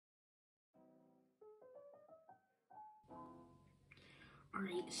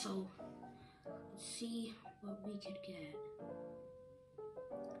Alright, so let's see what we could get.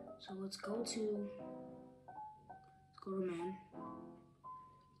 So let's go to men.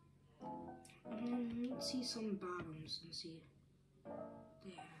 Let's see some bottoms and see.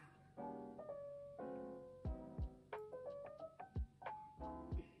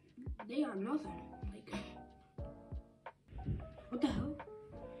 They are nothing. Like, what the hell?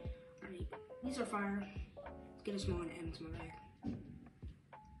 Alright, these are fire. Let's get a small and add into my bag.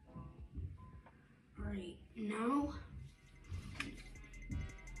 Alright, now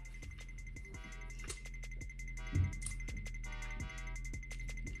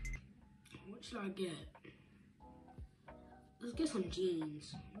what should I get? Let's get some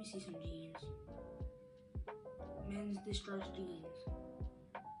jeans. Let me see some jeans. Men's distressed jeans.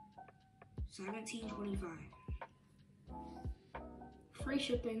 $17.25. Free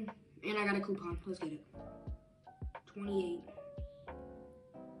shipping, and I got a coupon. Let's get it. 28.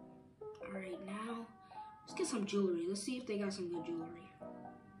 All right, now let's get some jewelry. Let's see if they got some good jewelry.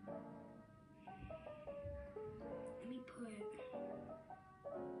 Let me put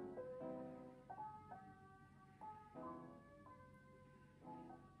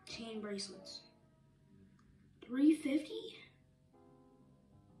chain bracelets. $350.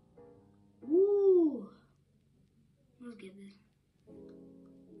 Ooh, let's get this.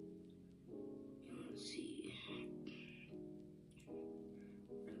 Let's see.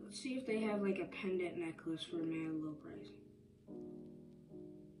 Let's see if they have like a pendant necklace for a mad low price.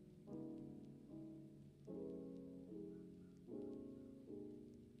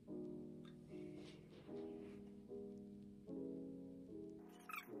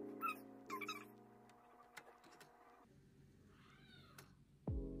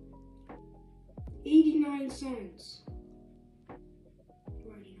 $0.89.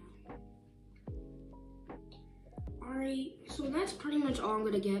 Alright, so that's pretty much all I'm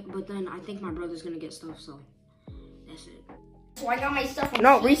gonna get, but then I think my brother's gonna get stuff, so that's it. So I got my stuff from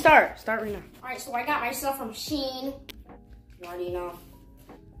Shein. Restart. Start right now. Alright, so I got my stuff from Shein. You already know.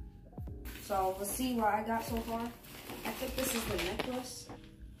 So let's see what I got so far. I think this is the necklace.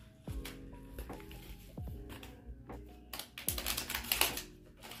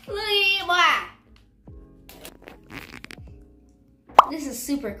 This is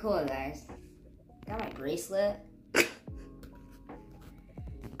super cool, guys. Got my bracelet.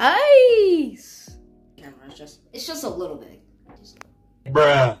 Ice. Camera, it's just a little bit.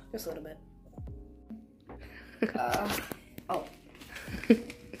 Bruh. Just a little bit. Oh.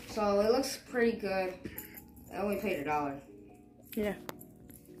 So it looks pretty good. I only paid $1. Yeah.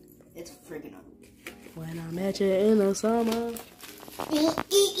 It's freaking up. When I met you in the summer.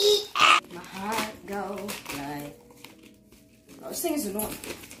 My heart goes like. Oh, this thing is annoying.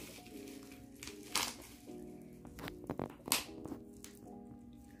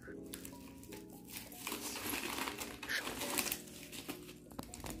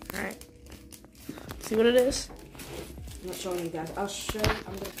 Alright. See what it is? I'm not showing you guys. I'll show you.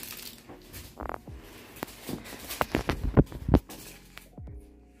 I'm gonna.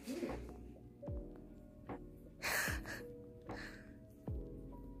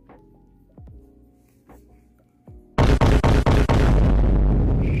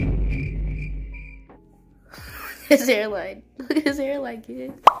 His hairline. Look at his hairline,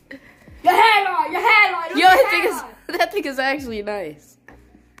 kid. Your hairline! Yo, that thing is actually nice.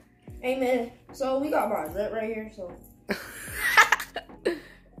 Hey man, so we got my zip right here, so.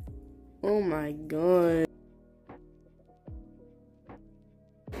 Oh my god.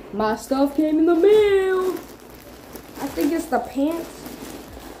 My stuff came in the mail. I think it's the pants.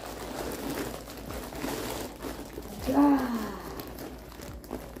 Ah.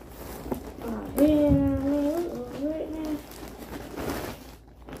 Oh, yeah.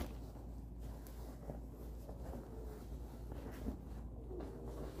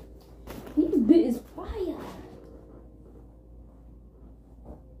 This bit is fire.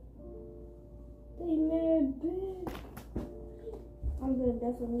 They mad big. I'm gonna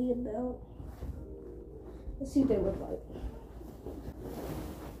definitely need a belt. Let's see what they look like.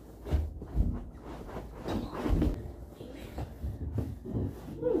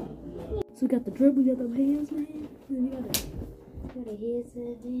 So we got the drip, we got the pants, man. Then we got a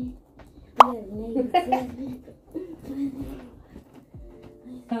headset, man. We got a name.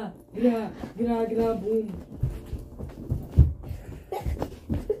 Get out, boom.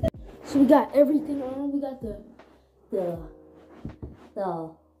 So we got everything on. We got the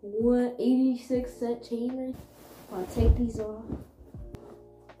 186 chain ring. I'll take these off.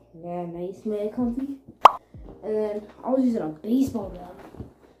 Yeah, nice, man, comfy. And then I was using a baseball bat.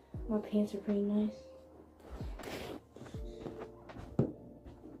 My pants are pretty nice.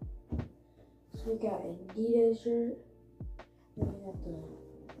 We got an Adidas shirt. Then we got the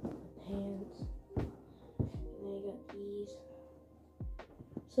pants. And then you got these.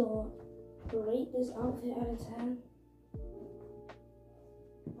 So, to rate this outfit out of 10,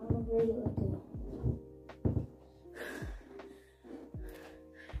 I'm gonna rate it like a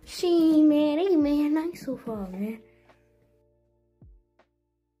Shein, man. Hey, man, nice so far, man.